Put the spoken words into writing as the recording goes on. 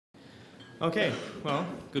Okay, well,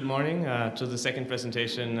 good morning to the second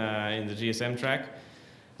presentation in the GSM track.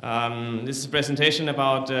 This is a presentation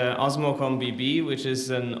about OsmocomBB, which is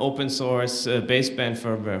an open source baseband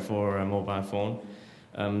firmware for a mobile phone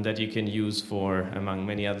that you can use for, among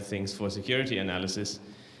many other things, for security analysis.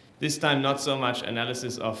 This time not so much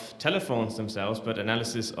analysis of telephones themselves, but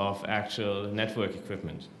analysis of actual network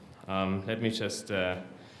equipment. Let me just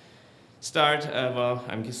start. Well,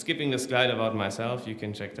 I'm skipping the slide about myself. You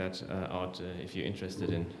can check that out if you're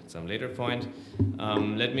interested in some later point.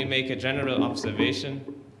 Let me make a general observation.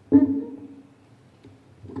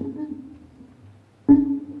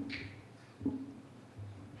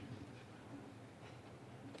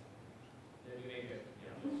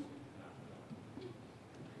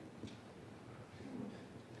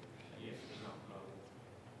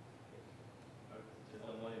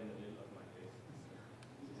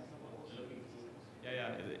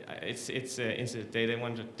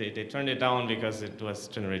 They turned it down because it was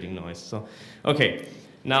generating noise. So, okay.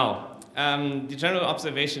 Now, the general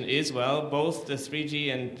observation is, well, both the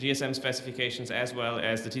 3G and GSM specifications as well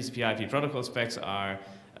as the TCP/IP protocol specs are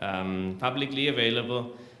publicly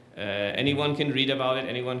available. Anyone can read about it.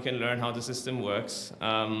 Anyone can learn how the system works.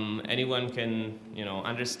 Anyone can,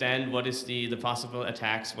 understand what is the possible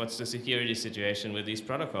attacks, what's the security situation with these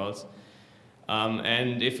protocols.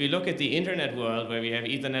 And if you look at the internet world, where we have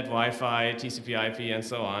Ethernet, Wi-Fi, TCP/IP, and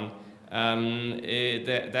so on,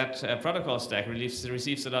 that protocol stack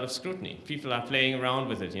receives a lot of scrutiny. People are playing around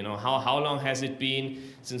with it. How long has it been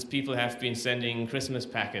since people have been sending Christmas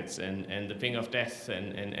packets and the ping of death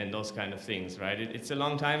and those kind of things, right? It's a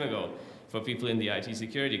long time ago for people in the IT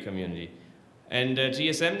security community. And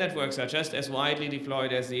GSM networks are just as widely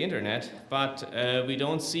deployed as the internet, but we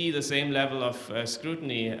don't see the same level of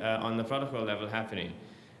scrutiny on the protocol level happening.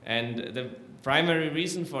 And the primary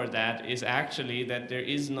reason for that is actually that there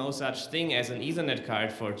is no such thing as an Ethernet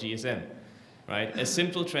card for GSM, right? A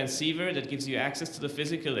simple transceiver that gives you access to the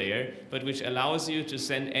physical layer, but which allows you to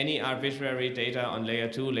send any arbitrary data on layer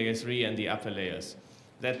 2, layer 3, and the upper layers.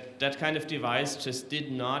 That kind of device just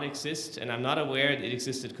did not exist, and I'm not aware that it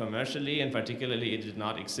existed commercially, and particularly it did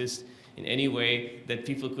not exist in any way that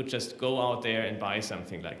people could just go out there and buy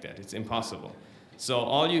something like that. It's impossible. So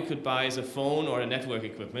all you could buy is a phone or a network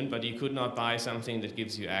equipment, but you could not buy something that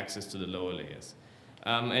gives you access to the lower layers.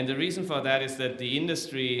 And the reason for that is that the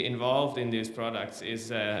industry involved in these products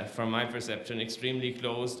is, from my perception, extremely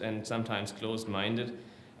closed and sometimes closed-minded.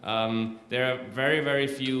 There are very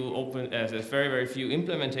few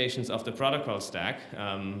implementations of the protocol stack,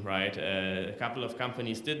 right? A couple of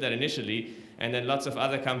companies did that initially, and then lots of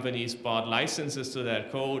other companies bought licenses to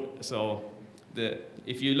that code. So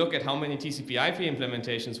if you look at how many TCP/IP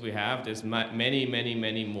implementations we have, there's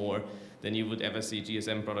many more than you would ever see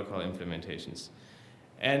GSM protocol implementations.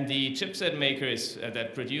 And the chipset makers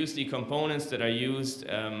that produce the components that are used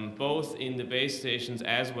both in the base stations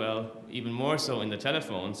as well, even more so in the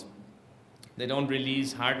telephones, they don't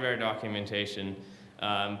release hardware documentation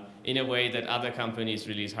in a way that other companies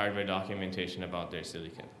release hardware documentation about their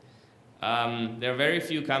silicon. There are very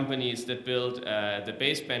few companies that build the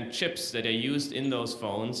baseband chips that are used in those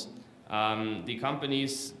phones. The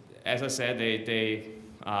companies, as I said,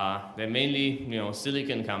 they're mainly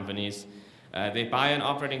silicon companies. They buy an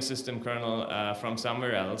operating system kernel from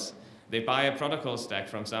somewhere else. They buy a protocol stack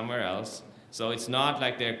from somewhere else. So it's not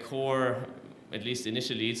like their core, at least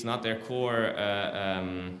initially, it's not their core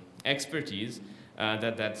expertise,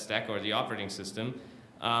 that stack or the operating system.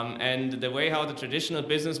 And the way how the traditional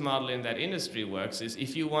business model in that industry works is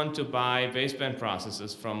if you want to buy baseband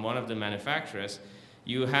processors from one of the manufacturers,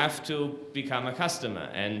 you have to become a customer.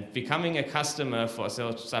 And becoming a customer for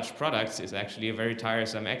such products is actually a very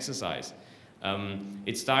tiresome exercise.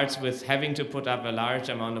 It starts with having to put up a large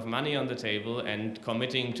amount of money on the table and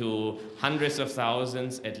committing to hundreds of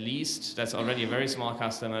thousands at least. That's already a very small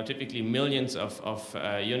customer, typically millions of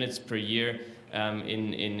units per year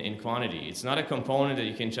in quantity. It's not a component that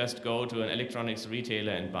you can just go to an electronics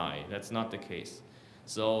retailer and buy. That's not the case.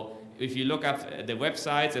 So if you look up the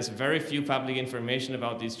websites, there's very few public information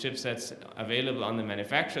about these chipsets available on the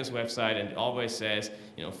manufacturer's website, and it always says,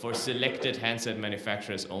 for selected handset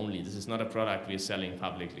manufacturers only. This is not a product we're selling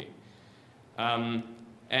publicly.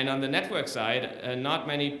 And on the network side, not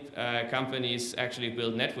many companies actually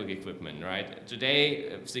build network equipment, right?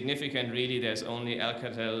 Today, significant really, there's only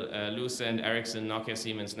Alcatel, Lucent, Ericsson, Nokia,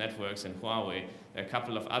 Siemens Networks, and Huawei. There are a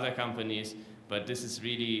couple of other companies, but this is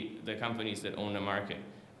really the companies that own the market.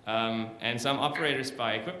 And some operators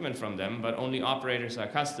buy equipment from them, but only operators are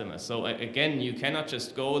customers. So again, you cannot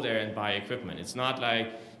just go there and buy equipment. It's not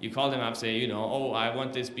like you call them up, say, you know, oh, I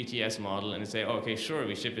want this BTS model, and they say, oh, okay, sure,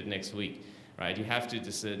 we ship it next week, right? You have to,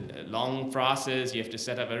 this is a long process, you have to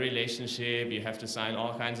set up a relationship, you have to sign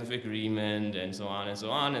all kinds of agreement, and so on and so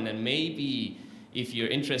on, and then maybe, if you're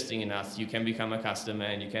interesting enough, you can become a customer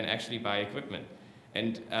and you can actually buy equipment.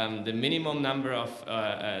 And the minimum number of,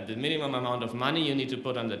 the minimum amount of money you need to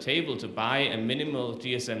put on the table to buy a minimal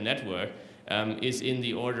GSM network is in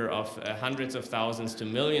the order of hundreds of thousands to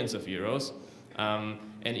millions of euros.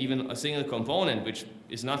 And even a single component, which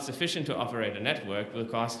is not sufficient to operate a network, will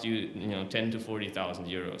cost you, 10 to 40,000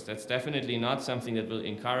 euros. That's definitely not something that will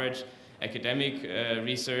encourage academic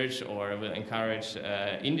research or will encourage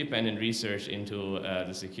independent research into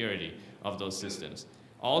the security of those systems.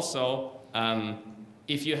 Also,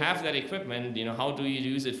 if you have that equipment, how do you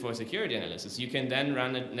use it for security analysis? You can then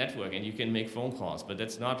run a network and you can make phone calls, but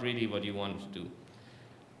that's not really what you want to do.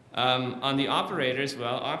 On the operators,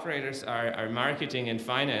 well, operators are marketing and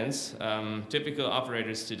finance. Typical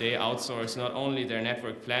operators today outsource not only their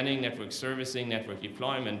network planning, network servicing, network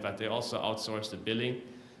deployment, but they also outsource the billing.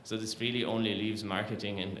 So this really only leaves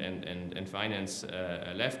marketing and finance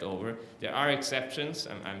left over. There are exceptions.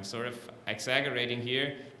 I'm sort of exaggerating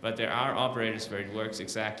here, but there are operators where it works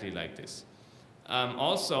exactly like this.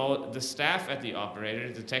 Also, the staff at the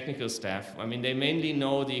operator, the technical staff, I mean, they mainly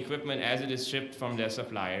know the equipment as it is shipped from their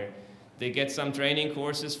supplier. They get some training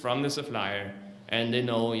courses from the supplier, and they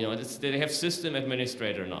know, they have system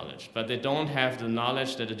administrator knowledge, but they don't have the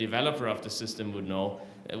knowledge that a developer of the system would know,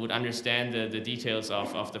 would understand the details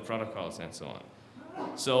of the protocols and so on.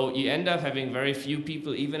 So you end up having very few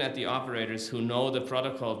people, even at the operators, who know the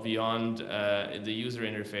protocol beyond the user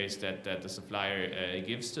interface that the supplier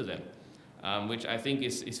gives to them. Which I think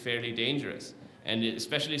is fairly dangerous. And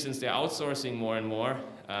especially since they're outsourcing more and more,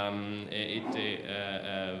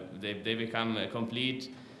 they become a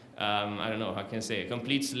complete, I don't know, how can I say, a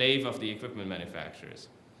complete slave of the equipment manufacturers.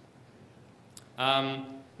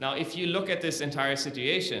 Now, if you look at this entire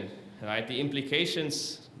situation, right, the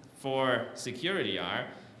implications for security are,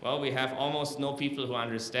 well, we have almost no people who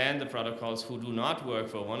understand the protocols who do not work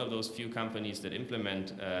for one of those few companies that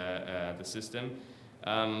implement the system.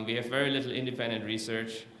 We have very little independent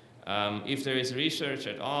research. If there is research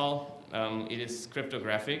at all, it is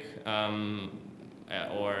cryptographic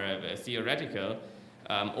or theoretical,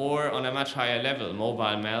 or on a much higher level,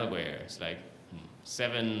 mobile malware. It's like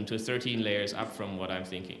 7 to 13 layers up from what I'm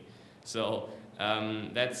thinking. So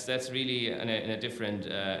that's really in a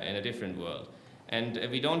different world. And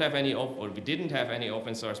we don't have any, or we didn't have any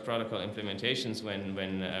open source protocol implementations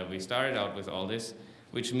when we started out with all this,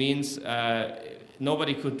 which means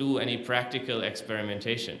nobody could do any practical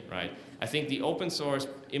experimentation, right? I think the open source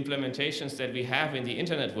implementations that we have in the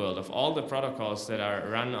internet world of all the protocols that are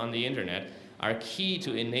run on the internet are key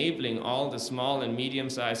to enabling all the small and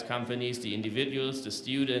medium-sized companies, the individuals, the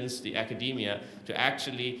students, the academia, to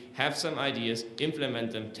actually have some ideas,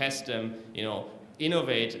 implement them, test them,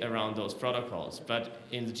 innovate around those protocols. But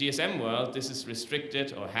in the GSM world, this is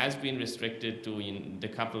restricted or has been restricted to the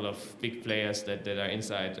couple of big players that are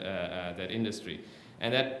inside that industry.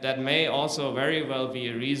 And that may also very well be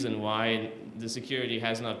a reason why the security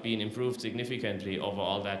has not been improved significantly over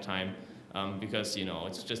all that time. Because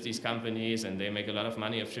it's just these companies and they make a lot of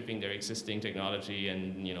money of shipping their existing technology,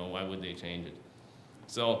 and why would they change it?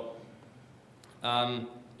 So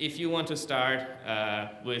if you want to start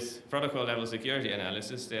with protocol level security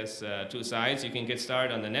analysis, there's two sides. You can get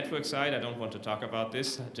started on the network side. I don't want to talk about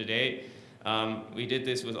this today. We did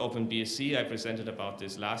this with OpenBSC. I presented about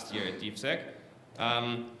this last year at DeepSec.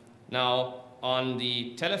 Now, on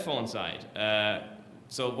the telephone side,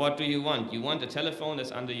 so what do you want? You want a telephone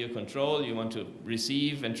that's under your control. You want to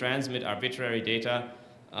receive and transmit arbitrary data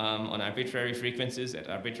on arbitrary frequencies at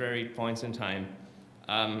arbitrary points in time.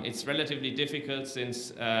 It's relatively difficult since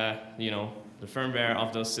the firmware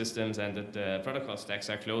of those systems and the protocol stacks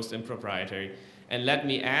are closed and proprietary. And let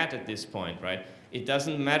me add at this point, right? It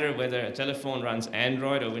doesn't matter whether a telephone runs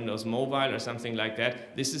Android or Windows Mobile or something like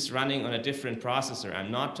that. This is running on a different processor.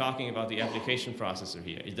 I'm not talking about the application processor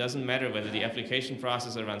here. It doesn't matter whether the application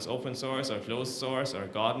processor runs open source or closed source or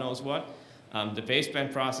God knows what. The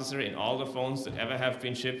baseband processor in all the phones that ever have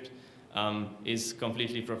been shipped is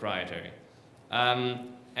completely proprietary.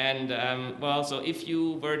 Well, so if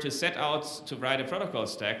you were to set out to write a protocol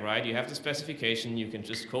stack, right, you have the specification, you can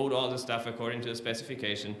just code all the stuff according to the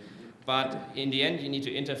specification, but in the end you need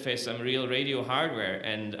to interface some real radio hardware,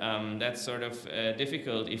 and that's sort of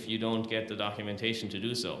difficult if you don't get the documentation to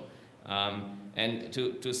do so. And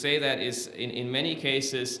to say that is, in many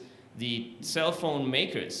cases, the cell phone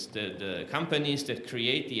makers, the companies that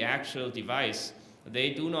create the actual device,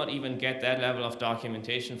 they do not even get that level of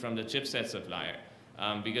documentation from the chipset supplier.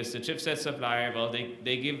 Because the chipset supplier, well,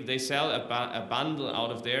 they sell a bundle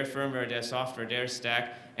out of their firmware, their software, their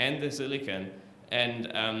stack, and the silicon. And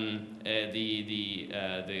the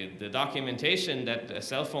documentation that a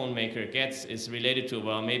cell phone maker gets is related to,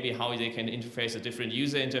 well, maybe how they can interface a different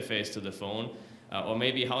user interface to the phone, or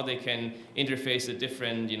maybe how they can interface a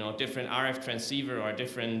different, different RF transceiver or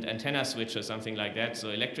different antenna switch or something like that, so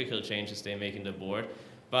electrical changes they make in the board.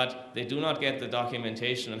 But they do not get the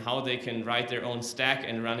documentation on how they can write their own stack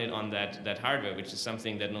and run it on that hardware, which is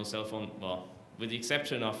something that no cell phone, well, with the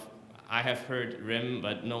exception of, I have heard RIM,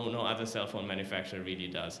 but no other cell phone manufacturer really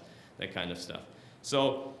does that kind of stuff.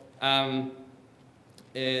 So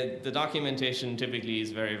the documentation typically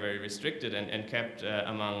is very, very restricted and kept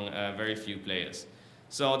among very few players.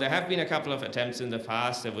 So there have been a couple of attempts in the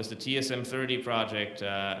past. There was the TSM30 project,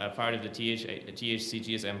 a part of the THC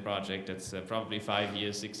GSM project. That's probably 5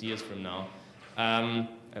 years, 6 years from now. And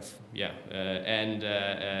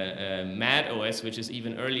MadOS, which is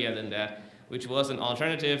even earlier than that, which was an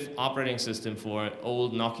alternative operating system for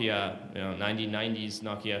old Nokia, 1990s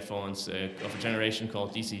Nokia phones of a generation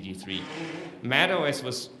called DCD3. MadOS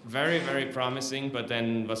was very, very promising, but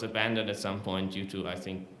then was abandoned at some point due to,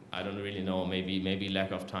 I don't really know, maybe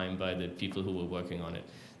lack of time by the people who were working on it.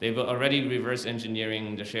 They were already reverse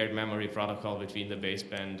engineering the shared memory protocol between the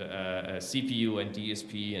baseband CPU and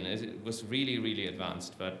DSP, and it was really, really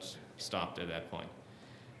advanced, but stopped at that point.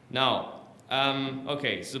 Now,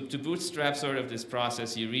 okay, so to bootstrap sort of this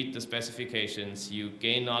process, you read the specifications, you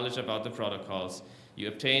gain knowledge about the protocols, you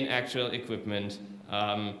obtain actual equipment,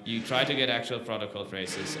 you try to get actual protocol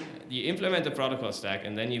traces, you implement the protocol stack,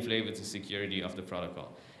 and then you play with the security of the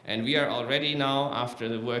protocol. And we are already now, after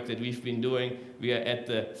the work that we've been doing, we are at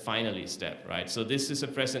the finally step, right? So this is a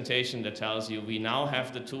presentation that tells you we now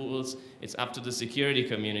have the tools. It's up to the security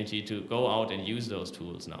community to go out and use those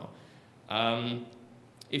tools now.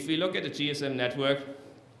 If we look at the GSM network,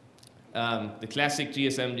 the classic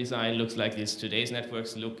GSM design looks like this. Today's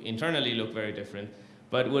networks internally look very different.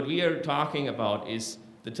 But what we are talking about is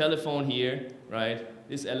the telephone here, right?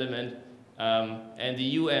 This element, and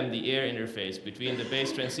the the air interface between the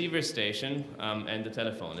base transceiver station and the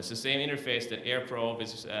telephone. It's the same interface that AirProbe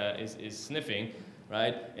is sniffing,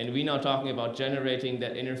 right? And we're now talking about generating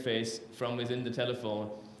that interface from within the telephone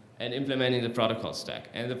and implementing the protocol stack.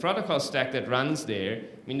 And the protocol stack that runs there,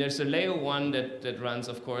 there's a layer 1 that runs,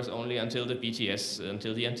 of course, only until the BTS,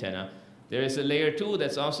 until the antenna. There is a layer 2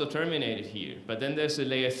 that's also terminated here. But then there's a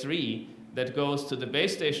layer 3 that goes to the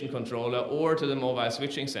base station controller or to the mobile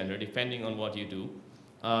switching center, depending on what you do.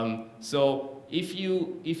 So if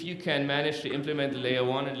you can manage to implement the layer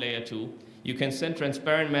 1 and layer 2, you can send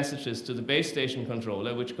transparent messages to the base station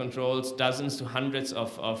controller, which controls dozens to hundreds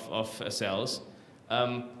of cells,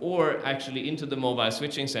 or actually into the mobile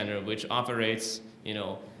switching center, which operates,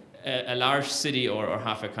 a large city or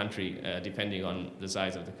half a country, depending on the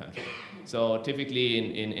size of the country. So typically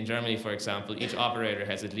in Germany, for example, each operator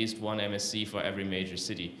has at least one MSC for every major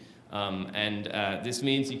city. This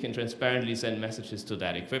means you can transparently send messages to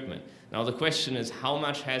that equipment. Now the question is, how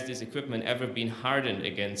much has this equipment ever been hardened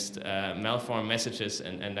against malformed messages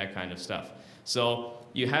and that kind of stuff? So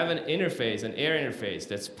you have an interface, an air interface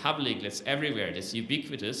that's public, that's everywhere, that's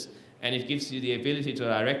ubiquitous, and it gives you the ability to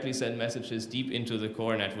directly send messages deep into the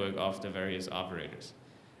core network of the various operators.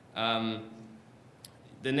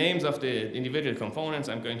 The names of the individual components,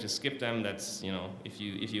 I'm going to skip them. That's, if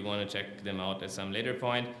you want to check them out at some later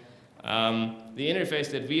point. The interface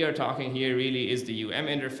that we are talking here really is the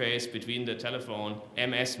interface between the telephone.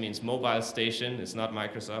 MS means mobile station, it's not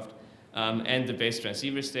Microsoft, and the base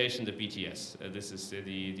transceiver station, the BTS. This is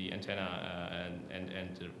the antenna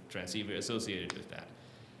and the transceiver associated with that.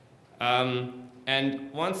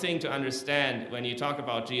 And one thing to understand when you talk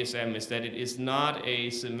about GSM is that it is not a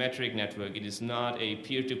symmetric network. It is not a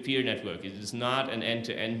peer-to-peer network. It is not an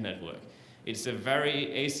end-to-end network. It's a very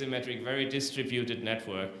asymmetric, very distributed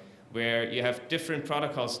network where you have different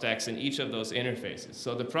protocol stacks in each of those interfaces.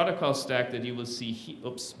 So the protocol stack that you will see here,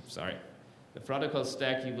 the protocol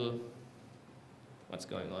stack you will, what's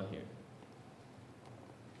going on here?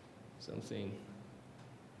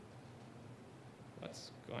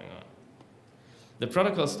 What's going on? The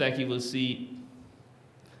protocol stack you will see,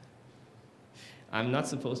 I'm not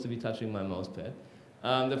supposed to be touching my mouse pad.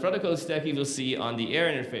 The protocol stack you will see on the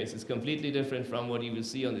air interface is completely different from what you will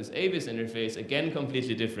see on this ABIS interface, again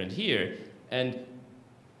completely different here. And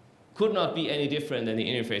could not be any different than the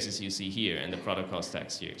interfaces you see here and the protocol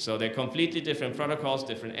stacks here. So they're completely different protocols,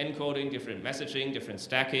 different encoding, different messaging, different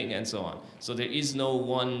stacking, and so on. So there is no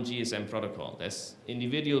one GSM protocol. There's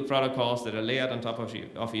individual protocols that are layered on top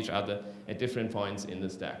of each other at different points in the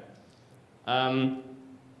stack.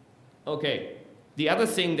 Okay. The other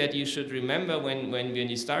thing that you should remember when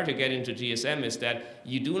you start to get into GSM is that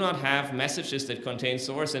you do not have messages that contain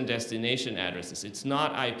source and destination addresses. It's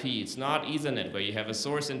not IP, it's not Ethernet where you have a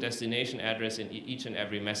source and destination address in each and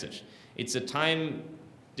every message. It's a time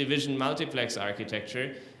division multiplex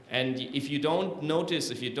architecture, and if you don't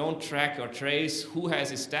notice, if you don't track or trace who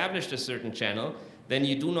has established a certain channel, then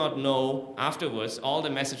you do not know afterwards all the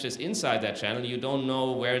messages inside that channel. You don't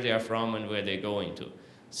know where they are from and where they're going to.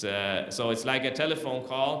 So it's like a telephone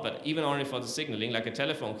call, but even only for the signaling, like a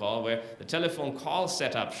telephone call, where the telephone call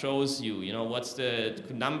setup shows you, what's the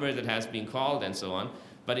number that has been called and so on.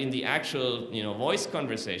 But in the actual, voice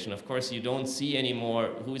conversation, of course, you don't see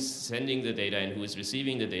anymore who's sending the data and who is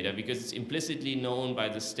receiving the data, because it's implicitly known by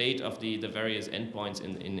the state of the various endpoints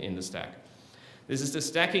in the stack. This is the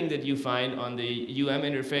stacking that you find on the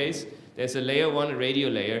interface. There's a layer 1, a radio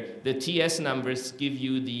layer. The TS numbers give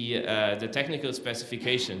you the technical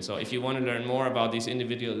specification. So if you want to learn more about these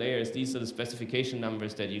individual layers, these are the specification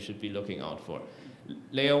numbers that you should be looking out for.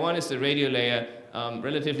 Layer 1 is the radio layer,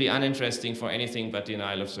 relatively uninteresting for anything but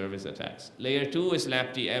denial of service attacks. Layer 2 is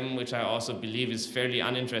LabDM, which I also believe is fairly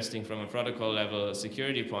uninteresting from a protocol level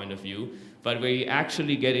security point of view. But where you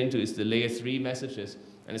actually get into is the layer 3 messages.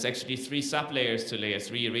 And it's actually 3 sub-layers to layer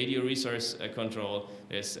 3, radio resource control,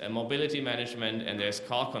 there's mobility management, and there's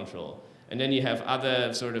call control. And then you have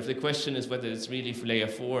other the question is whether it's really for layer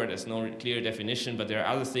 4, there's no clear definition, but there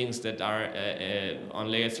are other things that are on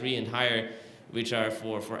layer 3 and higher, which are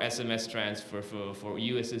for SMS transfer, for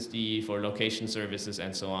USSD, for location services,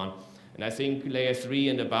 and so on. And I think layer 3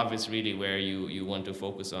 and above is really where you want to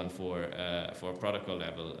focus on for protocol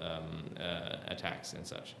level attacks and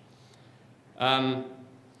such.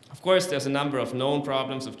 Of course, there's a number of known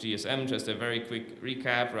problems of GSM. Just a very quick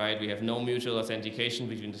recap, right? We have no mutual authentication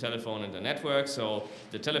between the telephone and the network, so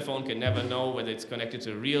the telephone can never know whether it's connected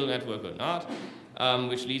to a real network or not,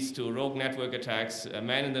 which leads to rogue network attacks,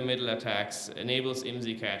 man-in-the-middle attacks, enables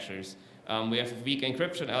IMSI catchers. We have weak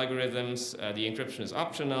encryption algorithms. The encryption is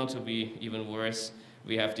optional to be even worse.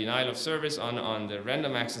 We have denial of service on the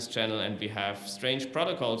random access channel, and we have strange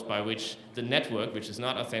protocols by which the network, which is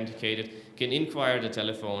not authenticated, can inquire the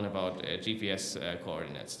telephone about GPS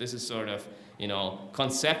coordinates. This is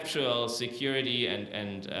conceptual security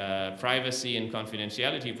and privacy and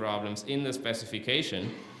confidentiality problems in the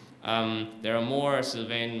specification. There are more.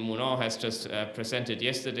 Sylvain Mounon has just presented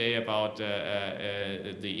yesterday about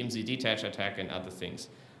the IMSI detach attack and other things.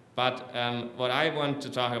 But what I want to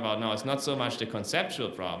talk about now is not so much the conceptual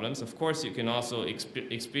problems. Of course, you can also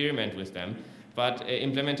experiment with them, but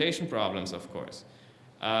implementation problems, of course.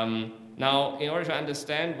 Now, in order to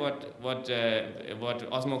understand what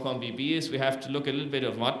OsmocomBB is, we have to look a little bit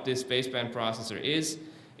of what this baseband processor is.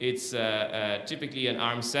 It's typically an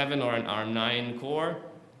ARM7 or an ARM9 core.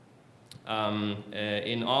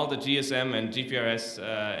 In all the GSM and GPRS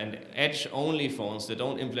and edge-only phones that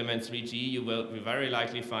don't implement 3G, you will very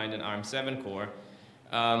likely find an ARM7 core.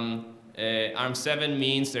 ARM7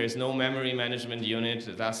 means there's no memory management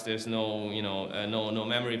unit, thus there's no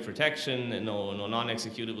memory protection, no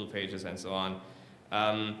non-executable pages, and so on.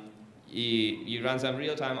 You run some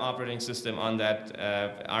real-time operating system on that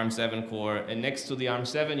ARM7 core, and next to the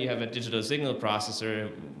ARM7 you have a digital signal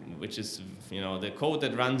processor, which is the code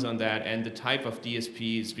that runs on that, and the type of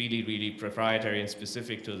DSP is really, really proprietary and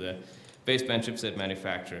specific to the baseband chipset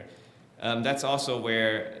manufacturer. That's also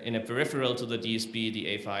where, in a peripheral to the DSP,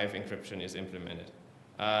 the A5 encryption is implemented.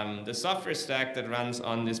 The software stack that runs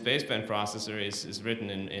on this baseband processor is written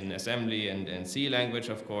in assembly and C language,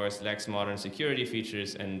 of course, lacks modern security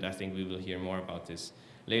features, and I think we will hear more about this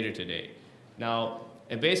later today. Now,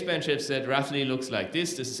 a baseband chipset roughly looks like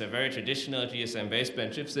this. This is a very traditional GSM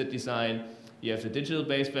baseband chipset design. You have the digital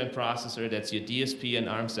baseband processor, that's your DSP and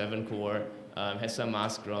ARM7 core, has some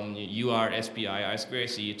mask ROM, UART, SPI,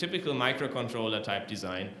 I2C, typical microcontroller type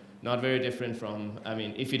design. Not very different from,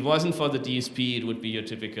 if it wasn't for the DSP, it would be your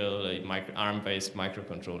typical ARM-based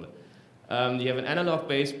microcontroller. You have an analog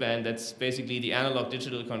baseband, that's basically the analog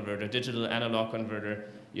digital converter, digital analog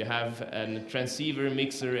converter. You have a transceiver,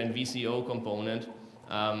 mixer, and VCO component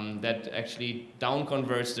that actually down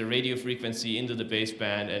converts the radio frequency into the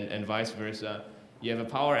baseband and vice versa. You have a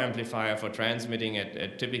power amplifier for transmitting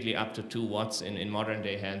at typically up to 2 watts in modern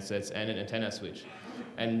day handsets, and an antenna switch,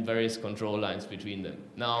 and various control lines between them.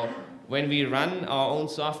 Now, when we run our own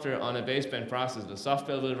software on a baseband processor, the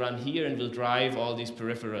software will run here and will drive all these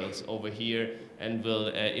peripherals over here and will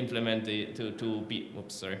implement to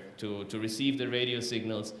receive the radio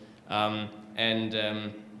signals or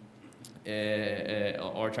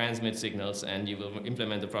transmit signals, and you will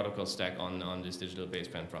implement the protocol stack on this digital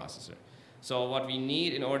baseband processor. So what we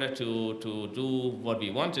need in order to do what we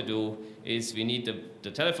want to do is we need the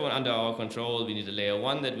telephone under our control, we need a layer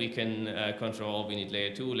 1 that we can control, we need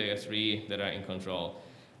layer 2, layer 3 that are in control.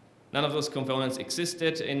 None of those components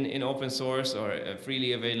existed in open source or a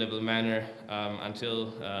freely available manner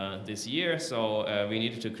until this year, so we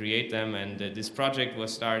needed to create them, and this project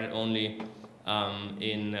was started only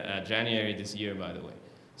in January this year, by the way.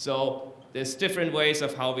 So there's different ways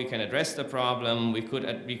of how we can address the problem. We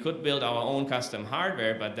could build our own custom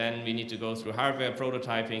hardware, but then we need to go through hardware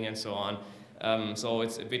prototyping and so on. So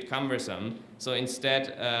it's a bit cumbersome. So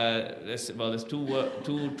instead, there's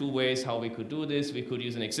two ways how we could do this. We could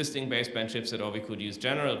use an existing baseband chipset, or we could use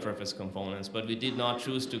general purpose components, but we did not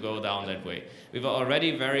choose to go down that way. We were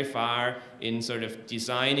already very far in sort of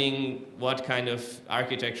designing what kind of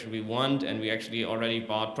architecture we want, and we actually already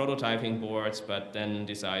bought prototyping boards, but then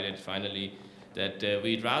decided finally that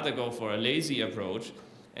we'd rather go for a lazy approach.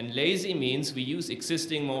 And lazy means we use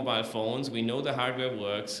existing mobile phones, we know the hardware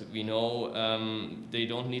works, we know they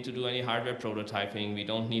don't need to do any hardware prototyping, we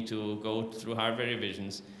don't need to go through hardware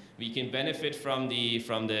revisions. We can benefit from the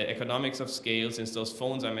economics of scale, since those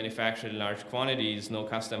phones are manufactured in large quantities, no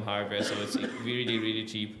custom hardware, so it's really, really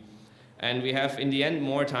cheap. And we have, in the end,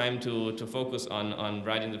 more time to focus on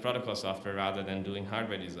writing the protocol software rather than doing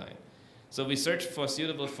hardware design. So we searched for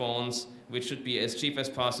suitable phones which should be as cheap as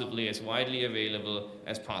possibly, as widely available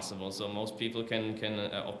as possible, so most people can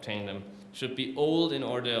obtain them. Should be old in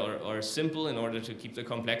order, or simple in order to keep the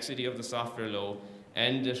complexity of the software low,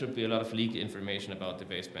 and there should be a lot of leaked information about the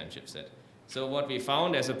baseband chipset. So what we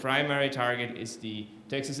found as a primary target is the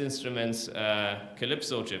Texas Instruments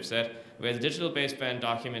Calypso chipset, where the digital baseband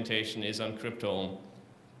documentation is on Cryptome.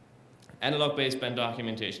 Analog baseband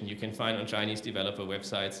documentation you can find on Chinese developer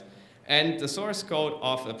websites. And the source code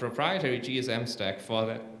of a proprietary GSM stack for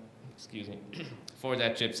that, for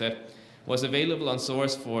that chipset was available on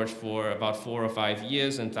SourceForge for about 4 or 5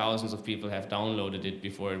 years, and thousands of people have downloaded it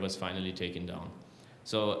before it was finally taken down.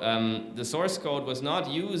 So the source code was not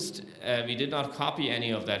used, we did not copy any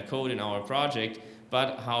of that code in our project,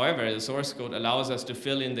 but however, the source code allows us to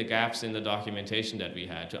fill in the gaps in the documentation that we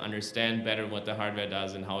had, to understand better what the hardware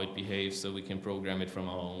does and how it behaves, so we can program it from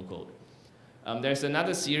our own code. There's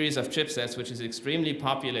another series of chipsets which is extremely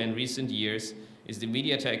popular in recent years, is the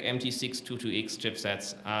MediaTek MT622X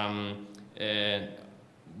chipsets.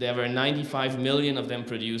 There were 95 million of them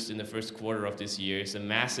produced in the first quarter of this year. It's a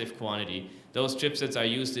massive quantity. Those chipsets are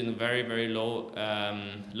used in very, very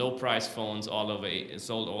low price phones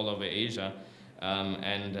sold all over Asia.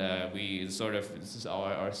 This is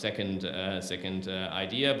our second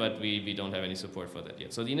idea, but we don't have any support for that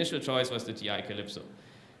yet. So the initial choice was the TI Calypso.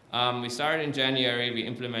 We started in January, we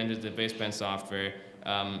implemented the baseband software,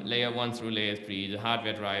 layer 1 through layer 3, the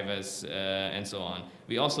hardware drivers, and so on.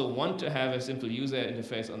 We also want to have a simple user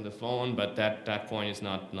interface on the phone, but that point is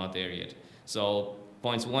not there yet. So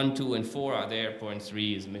points 1, 2, and 4 are there, point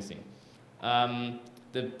 3 is missing.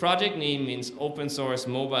 The project name means Open Source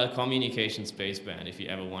Mobile Communications Baseband, if you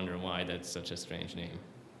ever wonder why that's such a strange name.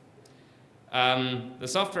 The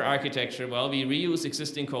software architecture, well, we reuse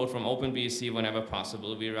existing code from OpenBSC whenever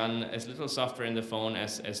possible. We run as little software in the phone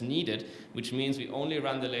as needed, which means we only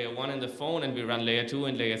run the layer 1 in the phone, and we run layer 2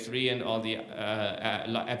 and layer 3 and all the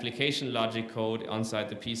application logic code inside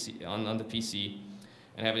the PC, on the PC,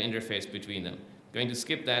 and have an interface between them. Going to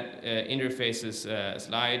skip that interfaces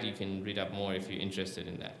slide. You can read up more if you're interested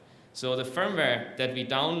in that. So the firmware that we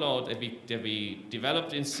download, that we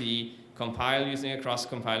developed in C, compile using a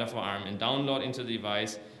cross-compiler for ARM, and download into the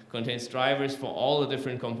device, contains drivers for all the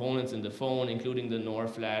different components in the phone, including the NOR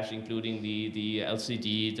flash, including the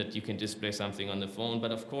LCD that you can display something on the phone,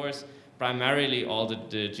 but of course, primarily all the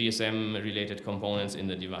GSM-related components in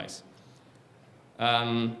the device.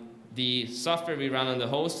 The software we run on the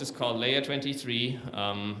host is called Layer 23,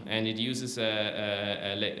 and it uses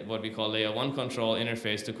what we call Layer 1 control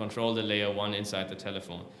interface to control the Layer 1 inside the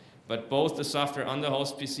telephone. But both the software on the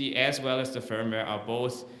host PC as well as the firmware are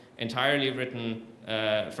both entirely written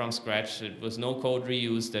from scratch. It was no code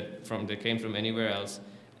reused that came from anywhere else,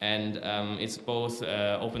 and it's both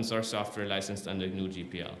open source software licensed under GNU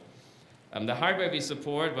GPL. The hardware we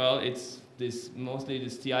support, well, it's mostly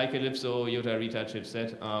this TI Calypso Yota Rita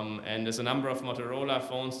chipset, and there's a number of Motorola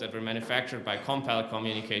phones that were manufactured by Compal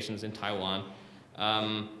Communications in Taiwan.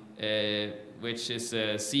 which is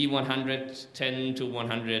C110 to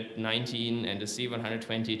 119 and the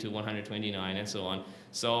C120 to 129 and so on.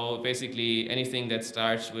 So basically anything that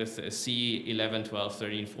starts with C11, 12,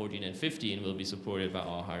 13, 14, and 15 will be supported by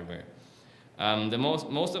our hardware.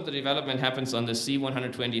 Most of the development happens on the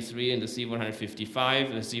C123 and the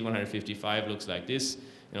C155. The C155 looks like this.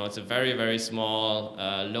 You know, it's a very, very small,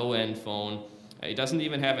 low-end phone. It doesn't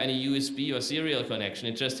even have any USB or serial connection.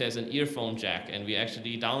 It just has an earphone jack, and we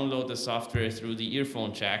actually download the software through the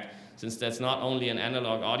earphone jack, since that's not only an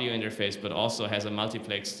analog audio interface, but also has a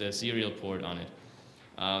multiplexed serial port on it.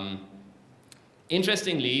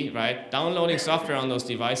 Interestingly, right, downloading software on those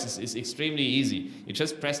devices is extremely easy. You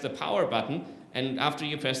just press the power button, and after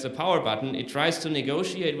you press the power button, it tries to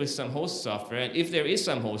negotiate with some host software. And if there is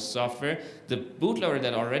some host software, the bootloader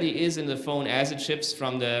that already is in the phone as it ships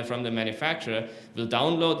from the manufacturer will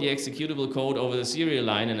download the executable code over the serial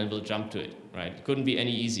line, and it will jump to it. Right? It couldn't be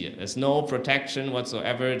any easier. There's no protection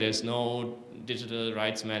whatsoever. There's no digital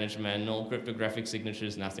rights management, no cryptographic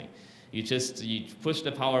signatures, nothing. You push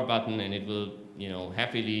the power button, and it will, you know,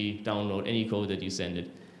 happily download any code that you send it.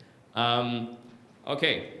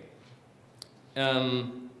 Okay.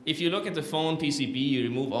 If you look at the phone PCB, you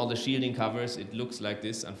remove all the shielding covers. It looks like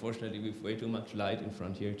this. Unfortunately, we have way too much light in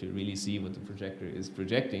front here to really see what the projector is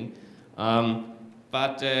projecting.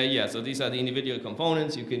 Yeah, so these are the individual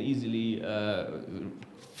components. You can easily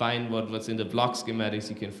find what's in the block schematics.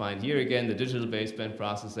 You can find here again the digital baseband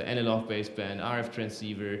processor, analog baseband, RF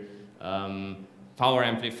transceiver, power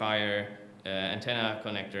amplifier, antenna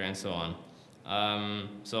connector, and so on.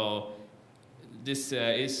 This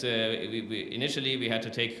initially we had to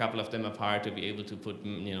take a couple of them apart to be able to put,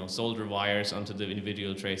 you know, solder wires onto the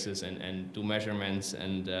individual traces and do measurements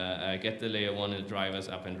and get the layer 1 drivers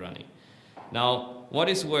up and running. Now, what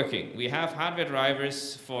is working? We have hardware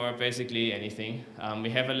drivers for basically anything. We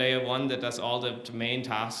have a layer 1 that does all the main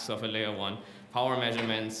tasks of a layer 1, power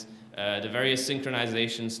measurements, the various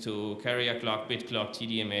synchronizations to carrier clock, bit clock,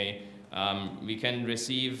 TDMA. We can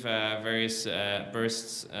receive various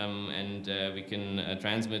bursts and we can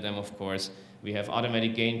transmit them, of course. We have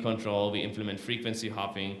automatic gain control. We implement frequency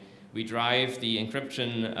hopping. We drive the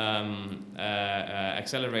encryption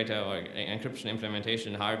accelerator or encryption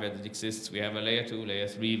implementation hardware that exists. We have a layer 2, layer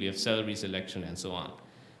 3. We have cell reselection and so on.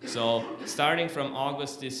 So starting from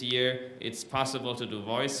August this year, it's possible to do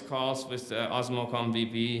voice calls with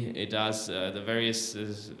OsmocomBB. It does the various,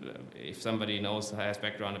 if somebody has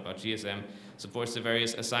background about GSM, supports the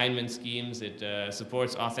various assignment schemes. It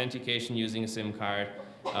supports authentication using a SIM card.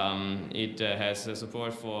 It has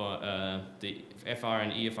support for the FR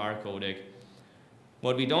and EFR codec.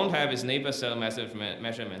 What we don't have is neighbor cell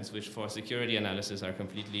measurements, which for security analysis are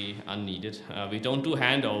completely unneeded. We don't do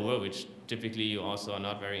handover, which typically you also are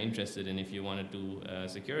not very interested in if you want to do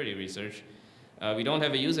security research. We don't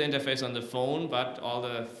have a user interface on the phone, but all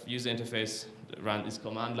the user interface is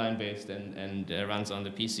command line based and runs on the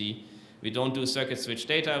PC. We don't do circuit switch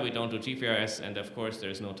data, we don't do GPRS, and of course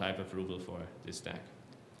there's no type approval for this stack.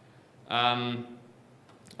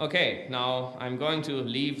 Okay, now I'm going to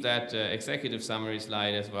leave that executive summary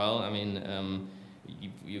slide as well. I mean,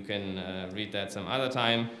 you can read that some other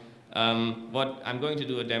time. What I'm going to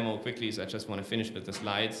do a demo quickly, so I just want to finish with the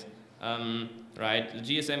slides. Right, the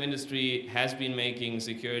GSM industry has been making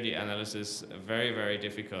security analysis very, very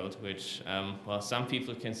difficult, which, well, some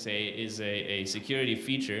people can say is a security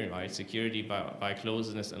feature, right? Security by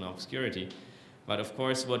closeness and obscurity. But of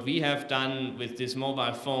course, what we have done with this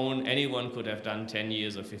mobile phone, anyone could have done 10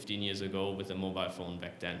 years or 15 years ago with a mobile phone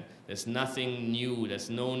back then. There's nothing new. There's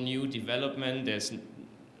no new development. There's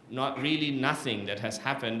not really nothing that has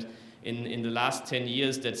happened in the last 10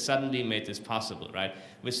 years that suddenly made this possible, right?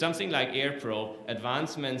 With something like AirPro,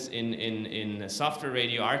 advancements in software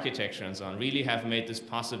radio architecture and so on really have made this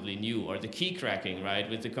possibly new. Or the key cracking, right?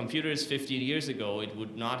 With the computers 15 years ago, it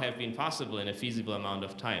would not have been possible in a feasible amount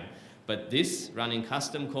of time. But this, running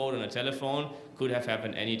custom code on a telephone, could have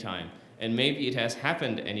happened any time. And maybe it has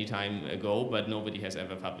happened any time ago, but nobody has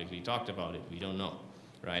ever publicly talked about it. We don't know,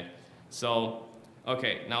 right? So,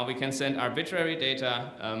 okay, now we can send arbitrary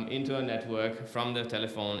data into a network from the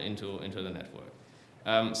telephone into the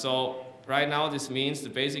network. So right now this means the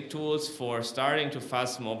basic tools for starting to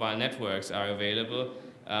fuzz mobile networks are available.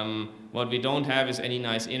 What we don't have is any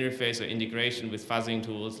nice interface or integration with fuzzing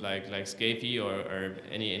tools like Scapy or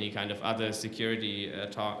any kind of other security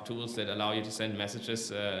tools that allow you to send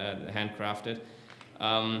messages handcrafted.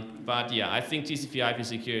 But yeah, I think TCP/IP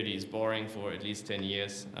security is boring for at least 10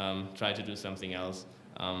 years. Try to do something else.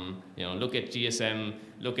 You know, look at GSM,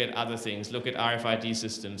 look at other things, look at RFID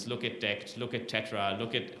systems, look at DECT, look at Tetra,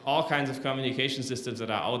 look at all kinds of communication systems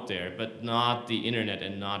that are out there, but not the internet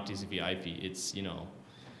and not TCP/IP. It's, you know,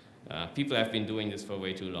 people have been doing this for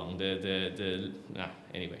way too long.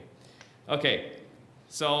 Anyway. Okay,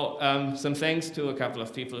 so some thanks to a couple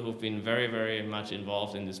of people who've been very, very much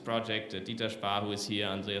involved in this project. Dieter Spar, who is here,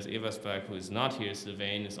 Andreas Eversberg, who is not here,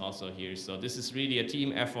 Sylvain is also here. So this is really a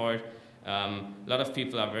team effort. A lot of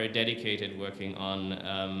people are very dedicated working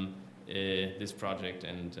on this project,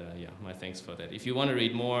 and yeah, my thanks for that. If you want to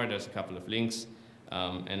read more, there's a couple of links.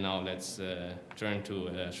 And now let's turn to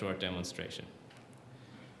a short demonstration.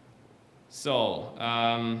 So,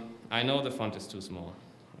 I know the font is too small.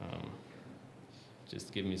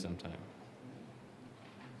 Just give me some time.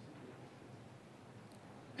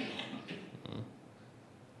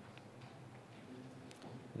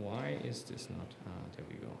 Why is this not? There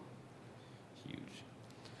we go. Huge.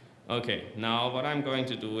 Okay, now what I'm going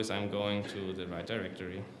to do is I'm going to the right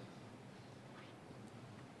directory.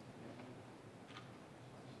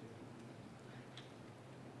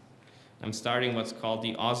 I'm starting what's called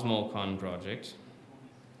the OsmocomBB project.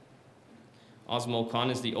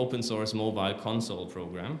 OsmocomBB is the open source mobile console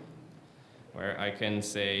program, where I can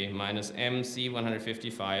say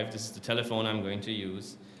 -MC155, this is the telephone I'm going to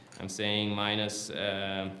use. I'm saying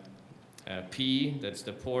 -P, that's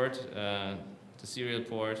the port, the serial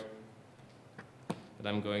port that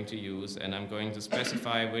I'm going to use, and I'm going to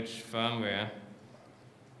specify which firmware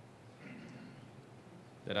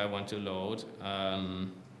that I want to load.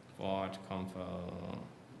 Port compile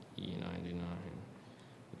E99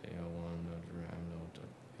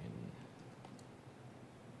 layer1.ramload.bin.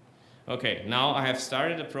 Okay, now I have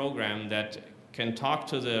started a program that can talk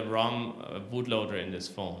to the ROM bootloader in this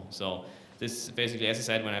phone. So this basically, as I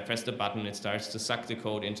said, when I press the button, it starts to suck the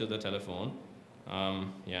code into the telephone.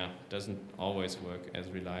 Yeah, doesn't always work as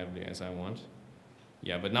reliably as I want.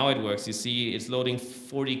 Yeah, but now it works. You see, it's loading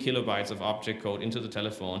 40 kilobytes of object code into the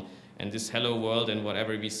telephone, and this hello world and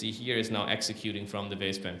whatever we see here is now executing from the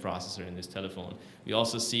baseband processor in this telephone. We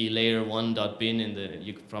also see layer1.bin in the,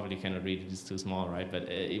 you probably cannot read it, it's too small, right? But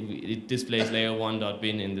it displays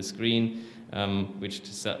layer1.bin in the screen, which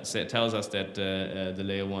tells us that the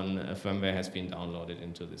layer 1 firmware has been downloaded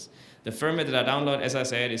into this. The firmware that I download, as I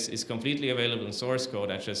said, is completely available in source code.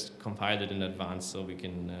 I just compiled it in advance so we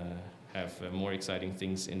can have more exciting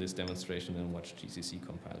things in this demonstration than watch GCC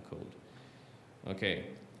compile code. Okay,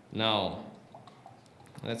 now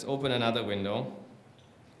let's open another window.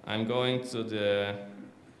 I'm going to the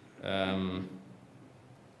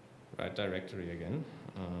right directory again.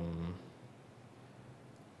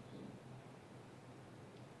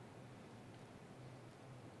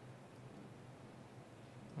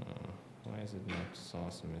 Why is it not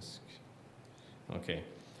SauceMISC? Okay.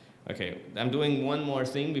 Okay, I'm doing one more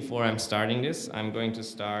thing before I'm starting this. I'm going to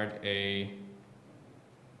start a,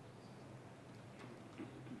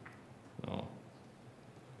 no,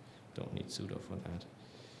 don't need sudo for that.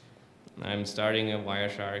 I'm starting a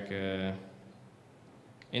Wireshark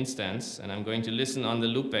instance, and I'm going to listen on the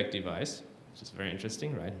loopback device, which is very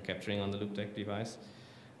interesting, right? Capturing on the loopback device.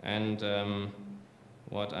 And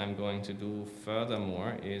what I'm going to do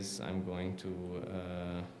furthermore is I'm going to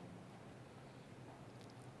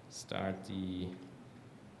start the,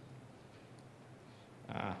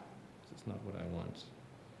 this is not what I want,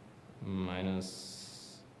 what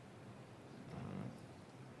is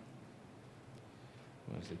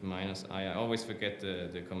it, -I always forget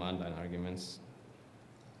the command line arguments.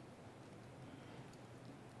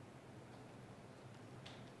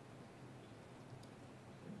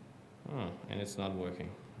 Oh, and it's not working.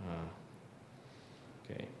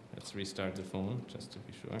 Okay, let's restart the phone just to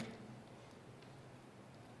be sure.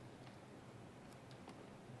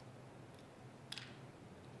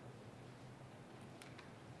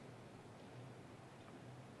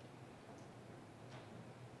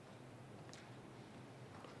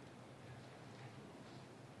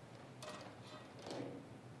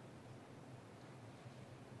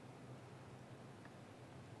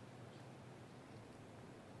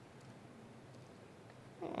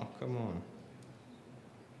 Oh, come on.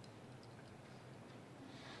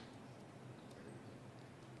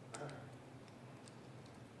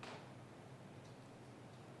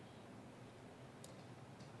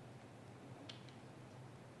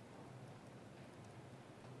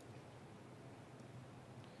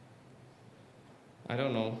 I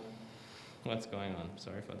don't know what's going on.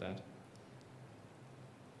 Sorry for that.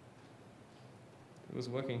 It was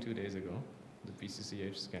working 2 days ago. The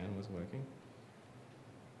BCCH scan was working.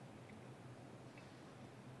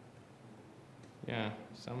 Yeah,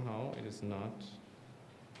 somehow it is not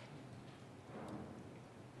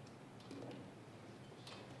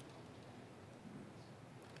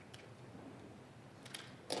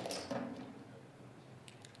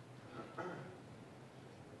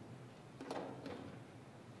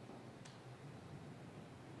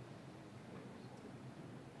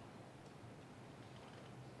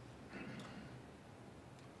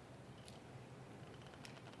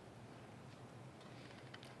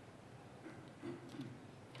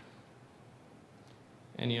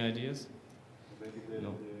Any ideas?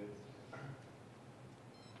 No. Do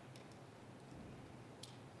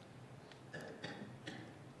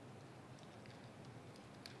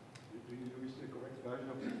you use the correct version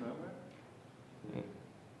of the firmware?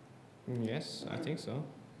 Yes, I think so.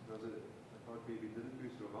 Because I thought we didn't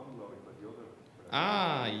use the RAM loading, but the other.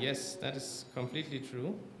 Ah, yes, that is completely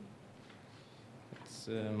true. It's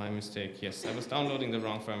my mistake. Yes, I was downloading the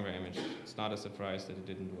wrong firmware image. It's not a surprise that it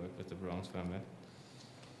didn't work with the wrong firmware.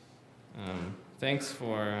 Thanks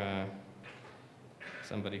for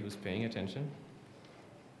somebody who's paying attention.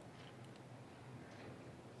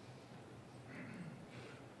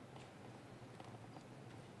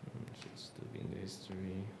 Should still be in the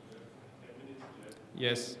history.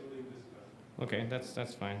 Yes. Okay,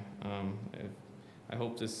 that's fine. I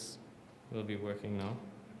hope this will be working now.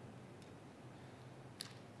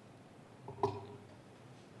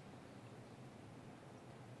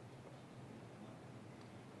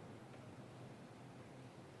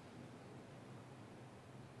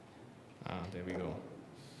 There we go.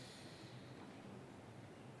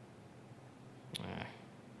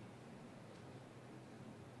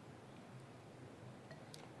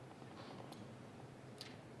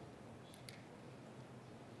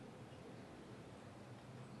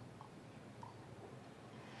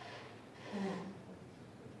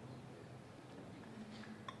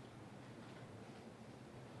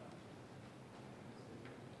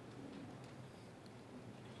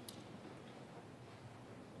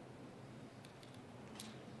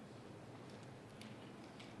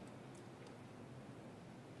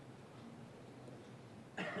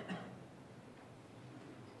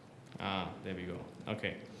 There we go.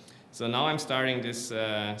 Okay. So now I'm starting this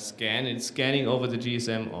scan. It's scanning over the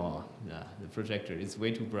GSM. Oh, nah, the projector. It's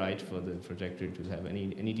way too bright for the projector to have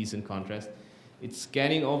any decent contrast. It's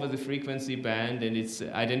scanning over the frequency band, and it's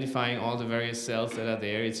identifying all the various cells that are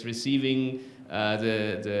there. It's receiving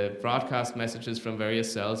the broadcast messages from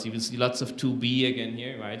various cells. You will see lots of 2B again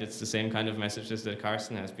here, right? It's the same kind of messages that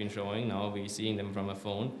Carsten has been showing. Now we're seeing them from a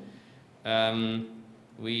phone.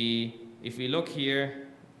 If we look here,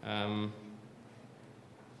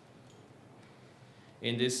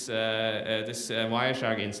 in this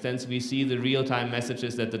Wireshark instance, we see the real-time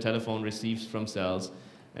messages that the telephone receives from cells.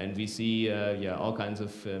 And we see all kinds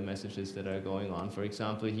of messages that are going on. For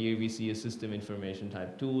example, here we see a system information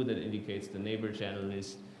type 2 that indicates the neighbor channel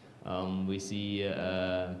list. We see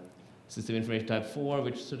system information type 4,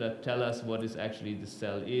 which sort of tell us what is actually the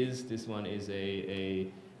cell is. This one is a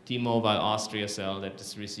T-Mobile Austria cell that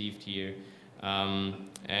is received here.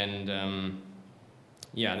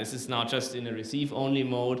 Yeah, this is not just in a receive-only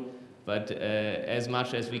mode, but as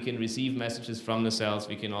much as we can receive messages from the cells,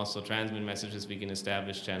 we can also transmit messages, we can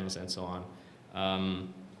establish channels, and so on.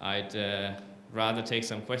 I'd rather take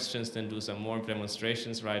some questions than do some more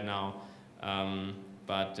demonstrations right now.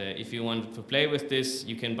 But if you want to play with this,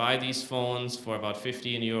 you can buy these phones for about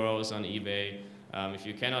 15 euros on eBay. If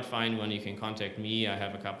you cannot find one, you can contact me. I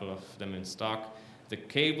have a couple of them in stock. The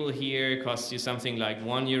cable here costs you something like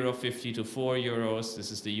 €1.50 to €4. This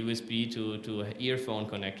is the USB to earphone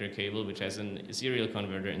connector cable, which has a serial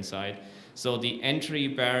converter inside. So the entry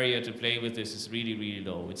barrier to play with this is really, really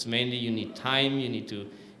low. It's mainly you need time, you need to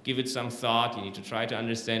give it some thought, you need to try to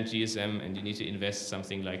understand GSM, and you need to invest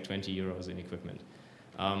something like 20 euros in equipment.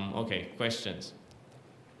 Okay, questions?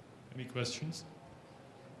 Any questions?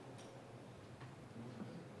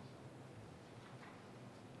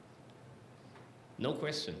 No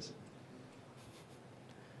questions.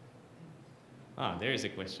 There is a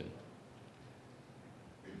question.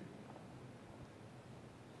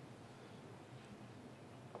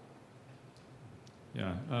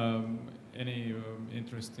 Yeah, any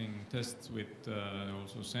interesting tests with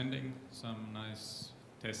also sending some nice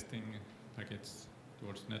testing packets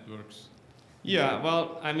towards networks? Yeah,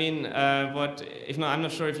 well, I mean, I'm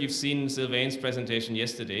not sure if you've seen Sylvain's presentation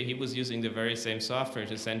yesterday. He was using the very same software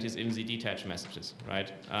to send his IMSI detach messages,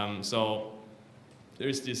 right? So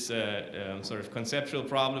there's this sort of conceptual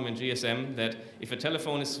problem in GSM that if a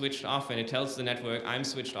telephone is switched off and it tells the network, I'm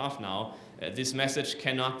switched off now, this message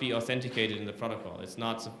cannot be authenticated in the protocol. It's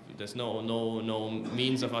not, there's no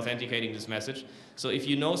means of authenticating this message. So if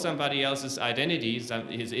you know somebody else's identity, his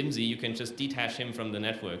IMSI, you can just detach him from the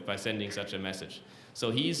network by sending such a message. So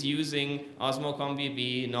he's using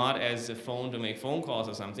OsmocomBB not as a phone to make phone calls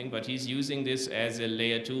or something, but he's using this as a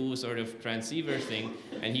layer 2 sort of transceiver thing,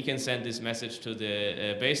 and he can send this message to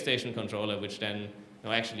the base station controller, which then,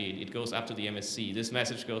 no, actually, it goes up to the MSC. This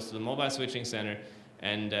message goes to the mobile switching center,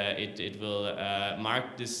 and it will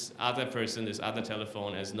mark this other person, this other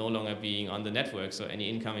telephone, as no longer being on the network, so any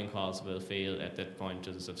incoming calls will fail at that point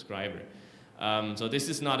to the subscriber. So this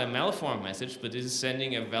is not a malformed message, but this is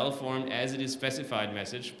sending a well-formed, as it is specified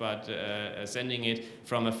message, but sending it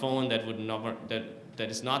from a phone that would never,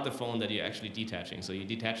 that is not the phone that you're actually detaching. So you're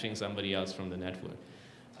detaching somebody else from the network.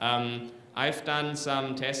 I've done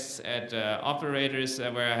some tests at operators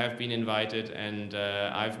where I have been invited, and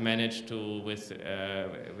I've managed to, with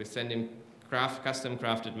sending custom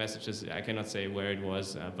crafted messages, I cannot say where it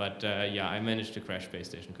was, but yeah, I managed to crash base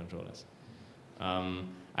station controllers.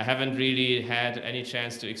 I haven't really had any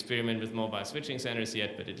chance to experiment with mobile switching centers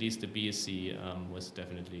yet, but at least the BSC was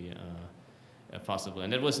definitely possible.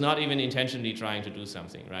 And it was not even intentionally trying to do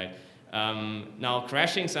something, right? Now,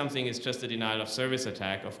 crashing something is just a denial of service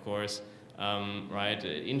attack, of course, right?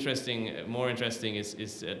 More interesting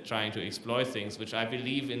is trying to exploit things, which I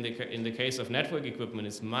believe in the case of network equipment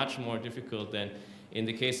is much more difficult than in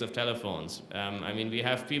the case of telephones. I mean, we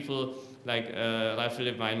have people like Ralf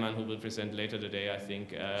Philipp Weinmann, who will present later today, I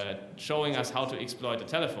think, showing us how to exploit a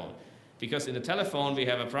telephone. Because in the telephone, we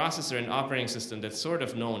have a processor and operating system that's sort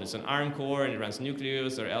of known. It's an ARM core, and it runs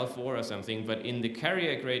Nucleus or L4 or something. But in the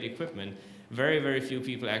carrier-grade equipment, very, very few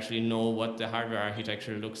people actually know what the hardware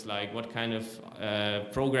architecture looks like, what kind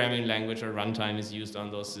of programming language or runtime is used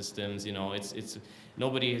on those systems. You know,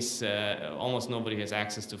 almost nobody has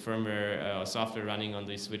access to firmware or software running on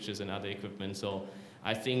these switches and other equipment. So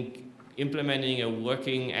I think implementing a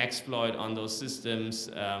working exploit on those systems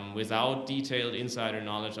without detailed insider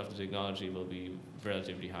knowledge of the technology will be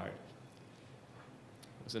relatively hard.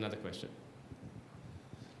 There's another question.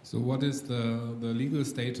 So what is the legal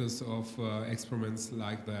status of experiments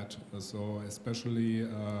like that? So especially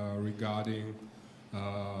regarding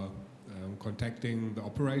contacting the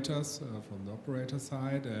operators from the operator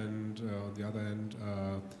side, and on the other hand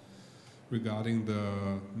regarding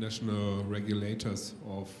the national regulators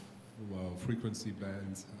of frequency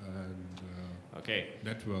bands and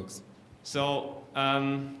networks. So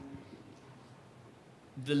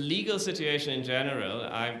the legal situation in general,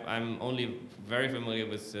 I'm only very familiar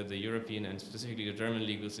with the European and specifically the German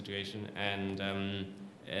legal situation, and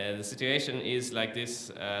the situation is like this,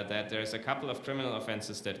 that there's a couple of criminal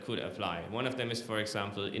offenses that could apply. One of them is, for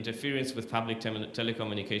example, interference with public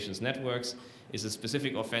telecommunications networks is a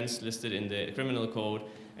specific offense listed in the criminal code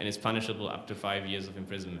and is punishable up to 5 years of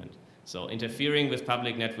imprisonment. So interfering with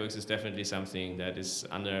public networks is definitely something that is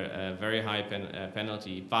under a very high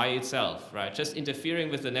penalty by itself, right? Just interfering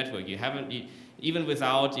with the network, even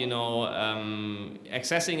without, you know,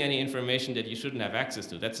 accessing any information that you shouldn't have access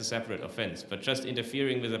to, that's a separate offense. But just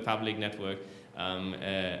interfering with a public network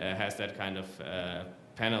has that kind of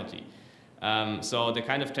penalty. So the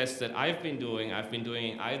kind of tests that I've been doing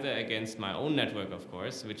either against my own network, of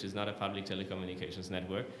course, which is not a public telecommunications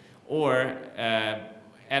network, or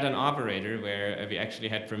at an operator where we actually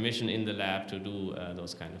had permission in the lab to do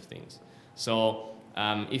those kind of things. So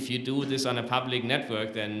if you do this on a public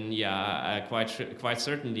network, then yeah, quite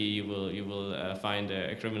certainly you will find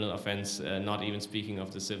a criminal offense, not even speaking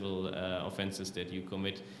of the civil offenses that you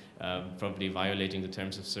commit, probably violating the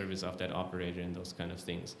terms of service of that operator and those kind of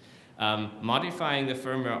things. Modifying the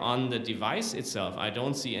firmware on the device itself, I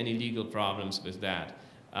don't see any legal problems with that.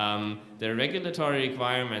 The regulatory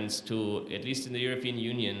requirements at least in the European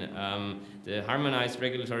Union, the harmonized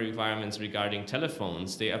regulatory requirements regarding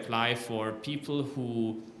telephones, they apply for people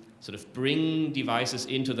who sort of bring devices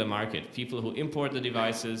into the market, people who import the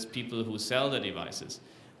devices, people who sell the devices.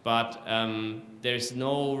 But there's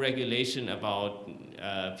no regulation about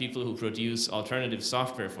people who produce alternative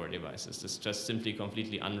software for devices. It's just simply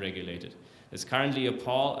completely unregulated. There's currently a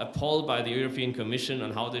poll by the European Commission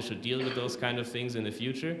on how they should deal with those kind of things in the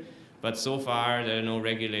future, but so far there are no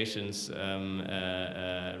regulations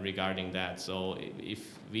regarding that. So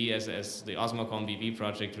if we as the OsmocomBB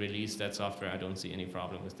project release that software, I don't see any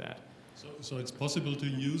problem with that. So it's possible to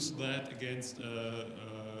use that against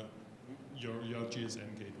your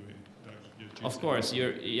GSM gateway? Your GSM of course,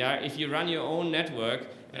 if you run your own network.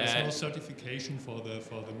 There's no certification for the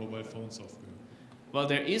mobile phone software. Well,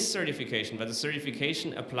 there is certification, but the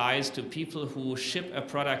certification applies to people who ship a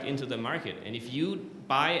product into the market. And if you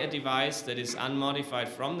buy a device that is unmodified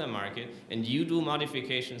from the market and you do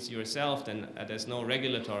modifications yourself, then there's no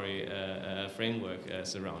regulatory framework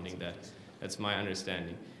surrounding that. That's my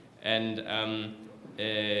understanding. And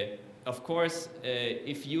of course,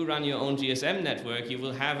 if you run your own GSM network, you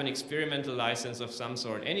will have an experimental license of some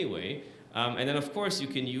sort anyway. And then, of course, you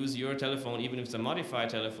can use your telephone, even if it's a modified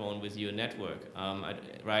telephone, with your network,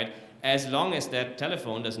 right? As long as that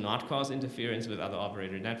telephone does not cause interference with other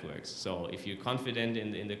operator networks. So if you're confident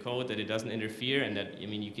in the code that it doesn't interfere, and that, I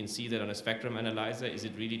mean, you can see that on a spectrum analyzer, is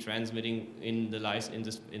it really transmitting in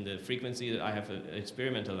the frequency that I have an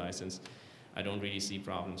experimental license? I don't really see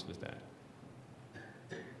problems with that.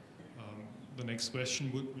 The next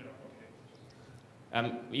question would.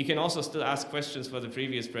 You can also still ask questions for the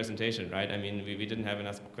previous presentation, right? I mean, we didn't have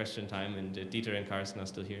enough question time, and Dieter and Carsten are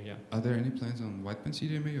still here, yeah. Are there any plans on wideband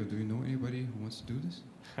CDMA, or do you know anybody who wants to do this?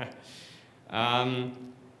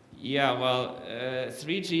 Yeah, well,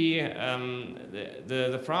 3G,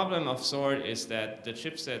 the problem of SWORD is that the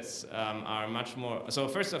chipsets are much more, so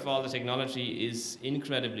first of all, the technology is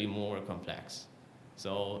incredibly more complex.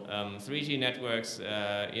 So 3G networks,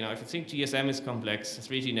 you know, if you think GSM is complex,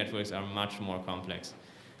 3G networks are much more complex.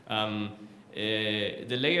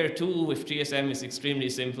 The layer 2 with GSM is extremely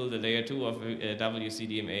simple. The layer 2 of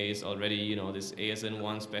WCDMA is already, you know, this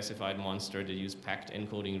ASN1 specified monster that use packed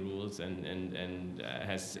encoding rules and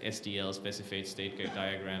has SDL specified state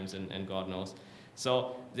diagrams and God knows.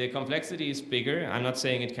 So the complexity is bigger. I'm not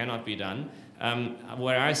saying it cannot be done.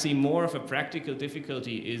 Where I see more of a practical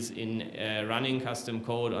difficulty is in running custom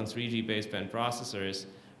code on 3G baseband processors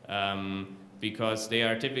because they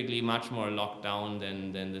are typically much more locked down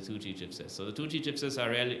than the 2G chipsets. So the 2G chipsets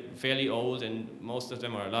are fairly old, and most of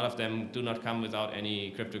them, or a lot of them, do not come without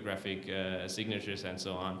any cryptographic signatures and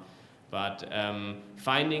so on. But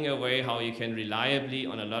finding a way how you can reliably,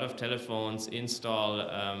 on a lot of telephones, install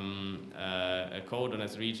a code on a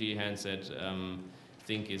 3G handset, I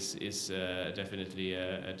think is definitely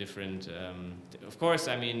a different. Of course,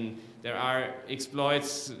 I mean, there are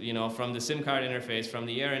exploits, you know, from the SIM card interface, from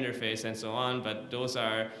the air interface, and so on. But those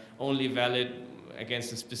are only valid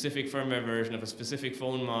against a specific firmware version of a specific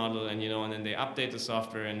phone model, and you know, and then they update the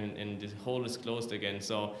software, and the hole is closed again.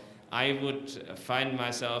 So I would find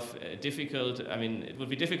myself difficult. I mean, it would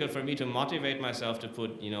be difficult for me to motivate myself to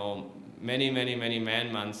put, you know, many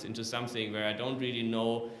man months into something where I don't really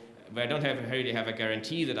know, where I don't really have a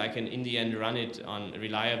guarantee that I can in the end run it on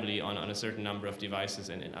reliably on a certain number of devices,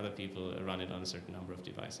 and other people run it on a certain number of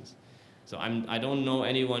devices. So I don't know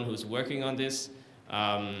anyone who's working on this.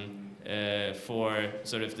 For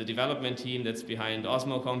sort of the development team that's behind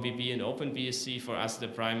OsmocomBB and OpenBSC, for us the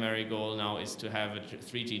primary goal now is to have a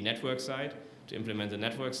 3G network side, to implement the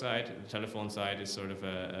network side. The telephone side is sort of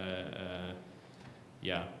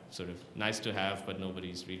yeah, sort of nice to have, but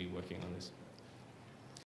nobody's really working on this.